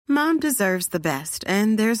Mom deserves the best,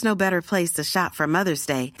 and there's no better place to shop for Mother's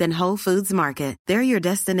Day than Whole Foods Market. They're your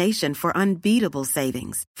destination for unbeatable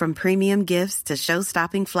savings, from premium gifts to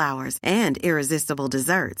show-stopping flowers and irresistible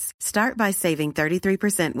desserts. Start by saving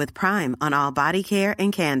 33% with Prime on all body care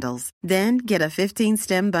and candles. Then get a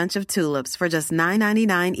 15-stem bunch of tulips for just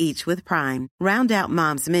 $9.99 each with Prime. Round out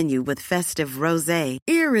Mom's menu with festive rosé,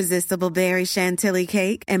 irresistible berry chantilly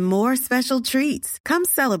cake, and more special treats. Come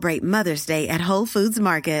celebrate Mother's Day at Whole Foods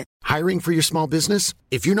Market. Hiring for your small business?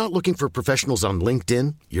 If you're not looking for professionals on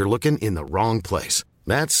LinkedIn, you're looking in the wrong place.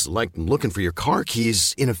 That's like looking for your car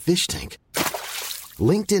keys in a fish tank.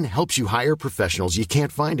 LinkedIn helps you hire professionals you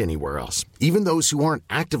can't find anywhere else, even those who aren't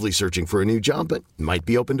actively searching for a new job but might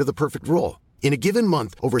be open to the perfect role. In a given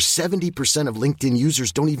month, over 70% of LinkedIn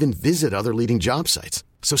users don't even visit other leading job sites.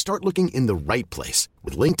 So start looking in the right place.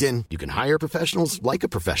 With LinkedIn, you can hire professionals like a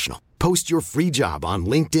professional. Post your free job on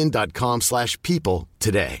linkedin.com/people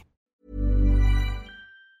today.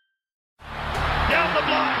 Down the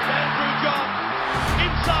block, Andrew John.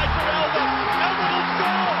 Inside for Albert. Albert will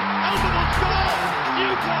score. Albert will score.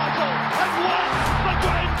 Newcastle have won the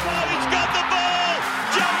grand final. He's got the ball.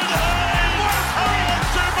 Jared Hayes. Oh,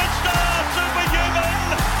 superstar,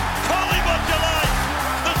 superhuman. Call him what you like.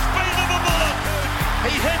 The speed of a bullet.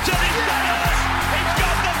 He hits it. He's got it. He's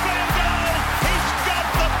got the field goal. He's got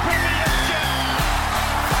the premiership.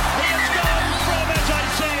 He has gone from, as I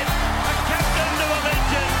said, a captain to a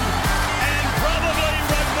legend. And probably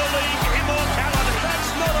rugby league immortality.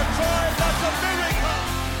 That's not a try. That's a miracle.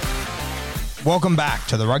 Welcome back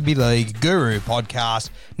to the Rugby League Guru podcast.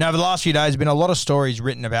 Now, over the last few days, there have been a lot of stories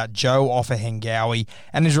written about Joe Ofahengaue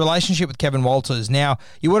and his relationship with Kevin Walters. Now,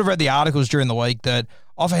 you would have read the articles during the week that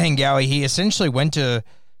Ofahengaue, he essentially went to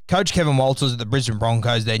Coach Kevin Walters at the Brisbane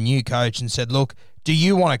Broncos, their new coach, and said, look, do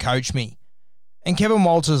you want to coach me? And Kevin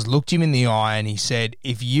Walters looked him in the eye and he said,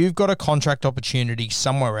 if you've got a contract opportunity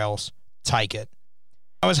somewhere else, take it.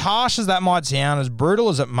 Now, as harsh as that might sound, as brutal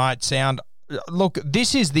as it might sound, look,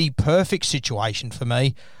 this is the perfect situation for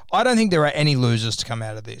me. I don't think there are any losers to come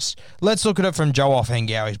out of this. Let's look at it from Joe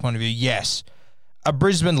Ofahengawe's point of view. Yes, a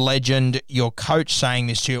Brisbane legend, your coach saying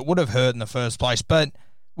this to you, it would have hurt in the first place, but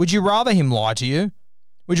would you rather him lie to you?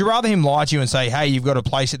 Would you rather him lie to you and say, hey, you've got a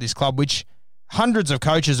place at this club, which hundreds of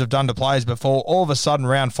coaches have done to players before, all of a sudden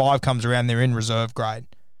round 5 comes around, they're in reserve grade.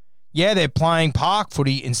 Yeah, they're playing park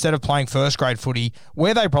footy instead of playing first grade footy,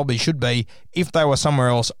 where they probably should be if they were somewhere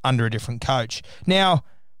else under a different coach. Now,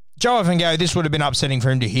 Joe Ofahengaue, this would have been upsetting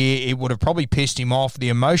for him to hear. It would have probably pissed him off. The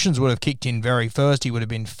emotions would have kicked in very first. He would have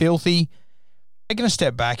been filthy. Taking a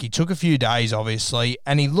step back, he took a few days, obviously,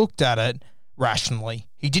 and he looked at it rationally.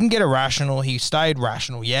 He didn't get irrational. He stayed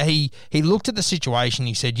rational. Yeah, he looked at the situation.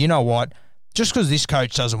 He said, you know what? Just because this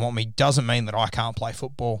coach doesn't want me doesn't mean that I can't play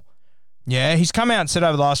football. Yeah, he's come out and said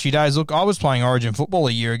over the last few days, look, I was playing Origin football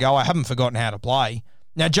a year ago. I haven't forgotten how to play.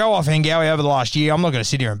 Now, Joe Ofahengaue over the last year, I'm not going to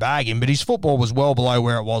sit here and bag him, but his football was well below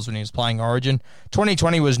where it was when he was playing Origin.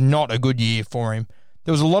 2020 was not a good year for him.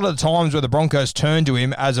 There was a lot of the times where the Broncos turned to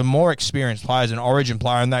him as a more experienced player, as an Origin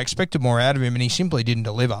player, and they expected more out of him, and he simply didn't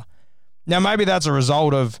deliver. Now, maybe that's a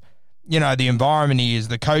result of, the environment he is,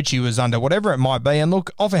 the coach he was under, whatever it might be. And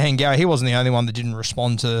look, Ofahengaue, he wasn't the only one that didn't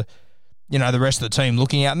respond to the rest of the team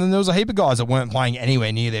looking at. And then there was a heap of guys that weren't playing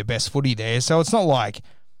anywhere near their best footy there. So it's not like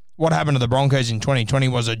what happened to the Broncos in 2020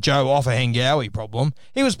 was a Joe Ofahengaue problem.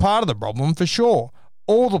 He was part of the problem for sure.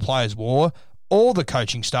 All the players were, all the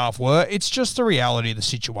coaching staff were. It's just the reality of the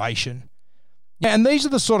situation. Yeah, and these are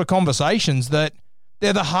the sort of conversations that,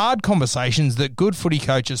 they're the hard conversations that good footy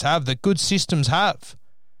coaches have, that good systems have.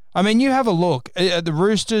 I mean, you have a look at the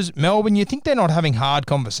Roosters, Melbourne, you think they're not having hard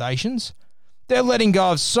conversations? They're letting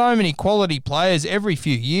go of so many quality players every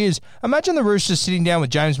few years. Imagine the Roosters sitting down with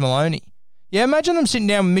James Maloney. Yeah, imagine them sitting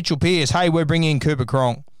down with Mitchell Pearce. Hey, we're bringing in Cooper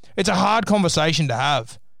Cronk. It's a hard conversation to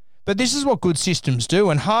have. But this is what good systems do,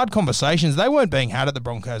 and hard conversations, they weren't being had at the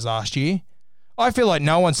Broncos last year. I feel like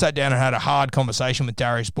no one sat down and had a hard conversation with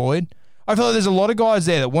Darius Boyd. I feel like there's a lot of guys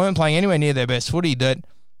there that weren't playing anywhere near their best footy that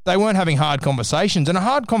they weren't having hard conversations. And a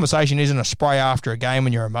hard conversation isn't a spray after a game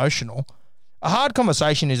when you're emotional. A hard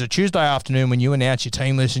conversation is a Tuesday afternoon when you announce your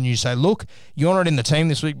team list and you say, look, you're not in the team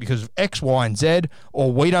this week because of X, Y, and Z,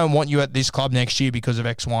 or we don't want you at this club next year because of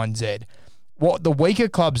X, Y, and Z. What the weaker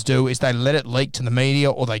clubs do is they let it leak to the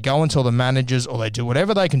media, or they go and tell the managers, or they do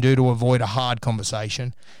whatever they can do to avoid a hard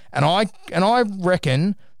conversation. And I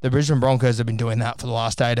reckon the Brisbane Broncos have been doing that for the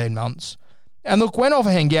last 18 months. And look, when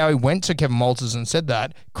Ofahengaue went to Kevin Walters and said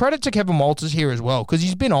that, credit to Kevin Walters here as well, because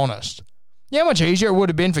he's been honest. You know how much easier it would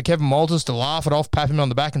have been for Kevin Walters to laugh it off, pat him on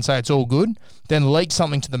the back and say it's all good, then leak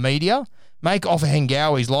something to the media, make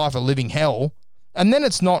Ofahengawe's life a living hell, And then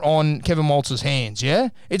it's not on Kevin Walters' hands, yeah?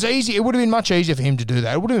 It's easy. It would have been much easier for him to do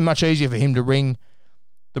that. It would have been much easier for him to ring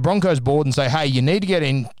the Broncos board and say, hey, you need to get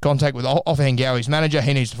in contact with Offa Hengawi's manager.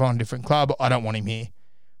 He needs to find a different club. I don't want him here.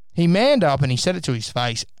 He manned up and he said it to his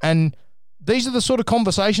face. And these are the sort of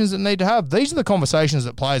conversations that need to have. These are the conversations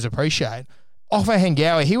that players appreciate. Offa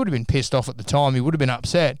Hengawi, he would have been pissed off at the time. He would have been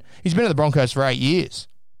upset. He's been at the Broncos for 8 years.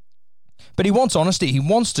 But he wants honesty. He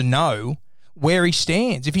wants to know where he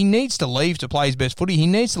stands. If he needs to leave to play his best footy, he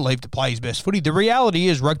needs to leave to play his best footy. The reality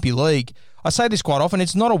is rugby league, I say this quite often,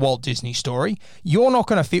 it's not a Walt Disney story. You're not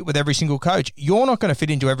going to fit with every single coach. You're not going to fit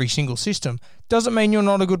into every single system. Doesn't mean you're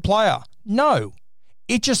not a good player. No.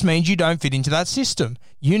 It just means you don't fit into that system.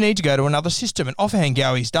 You need to go to another system, and Offa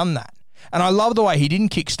Hengawi's done that. And I love the way he didn't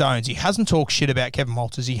kick stones. He hasn't talked shit about Kevin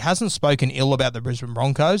Walters. He hasn't spoken ill about the Brisbane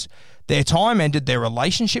Broncos. Their time ended, their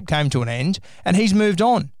relationship came to an end, and he's moved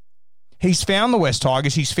on. He's found the West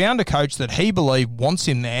Tigers. He's found a coach that he believes wants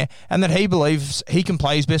him there and that he believes he can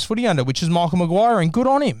play his best footy under, which is Michael Maguire, and good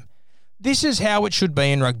on him. This is how it should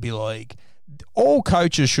be in rugby league. All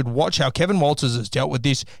coaches should watch how Kevin Walters has dealt with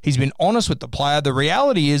this. He's been honest with the player. The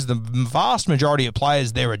reality is the vast majority of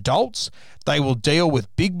players, they're adults. They will deal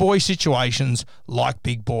with big boy situations like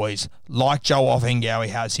big boys, like Joe Offa Hengawi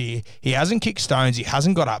has here. He hasn't kicked stones. He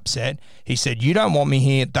hasn't got upset. He said, you don't want me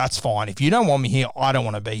here, that's fine. If you don't want me here, I don't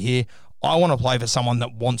want to be here. I want to play for someone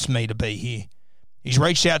that wants me to be here. He's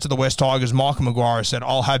reached out to the West Tigers. Michael Maguire said,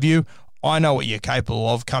 I'll have you. I know what you're capable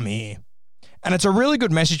of. Come here. And it's a really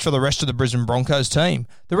good message for the rest of the Brisbane Broncos team.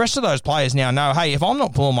 The rest of those players now know, hey, if I'm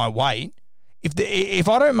not pulling my weight, if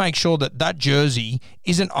I don't make sure that that jersey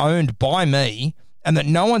isn't owned by me and that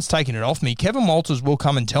no one's taking it off me, Kevin Walters will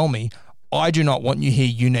come and tell me, I do not want you here,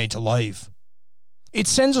 you need to leave. It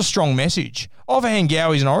sends a strong message. Offa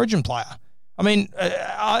Hengawi is an Origin player. I mean,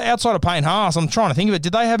 outside of Payne Haas, I'm trying to think of it.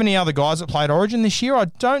 Did they have any other guys that played Origin this year? I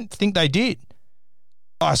don't think they did.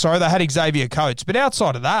 Oh, sorry, they had Xavier Coates. But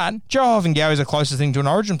outside of that, Joe Offa Hengawi is the closest thing to an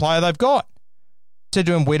Origin player they've got. Said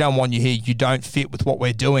to him, we don't want you here. You don't fit with what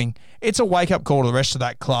we're doing. It's a wake-up call to the rest of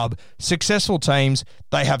that club. Successful teams,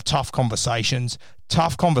 they have tough conversations.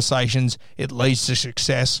 Tough conversations, it leads to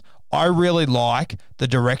success. I really like the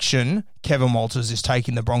direction Kevin Walters is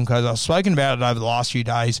taking the Broncos. I've spoken about it over the last few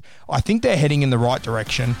days. I think they're heading in the right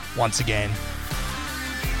direction once again.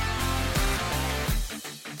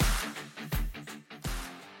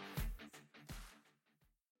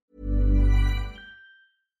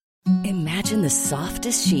 Imagine the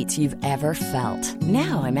softest sheets you've ever felt.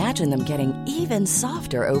 Now imagine them getting even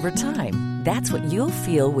softer over time. That's what you'll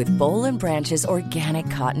feel with Boll & Branch's organic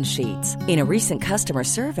cotton sheets. In a recent customer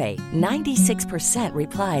survey, 96%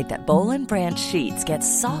 replied that Boll & Branch sheets get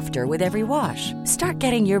softer with every wash. Start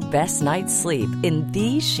getting your best night's sleep in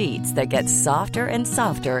these sheets that get softer and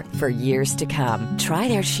softer for years to come. Try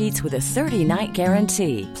their sheets with a 30-night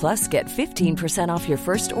guarantee. Plus, get 15% off your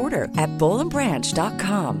first order at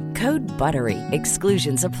bollandbranch.com. Code BUTTERY.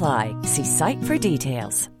 Exclusions apply. See site for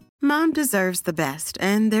details. Mom deserves the best,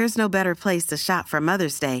 and there's no better place to shop for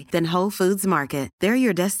Mother's Day than Whole Foods Market. They're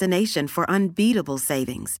your destination for unbeatable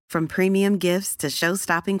savings, from premium gifts to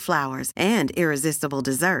show-stopping flowers and irresistible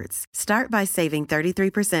desserts. Start by saving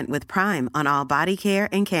 33% with Prime on all body care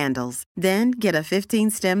and candles. Then get a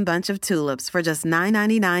 15-stem bunch of tulips for just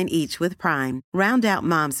 $9.99 each with Prime. Round out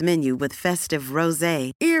Mom's menu with festive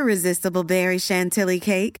rosé, irresistible berry chantilly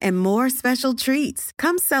cake, and more special treats.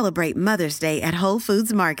 Come celebrate Mother's Day at Whole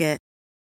Foods Market.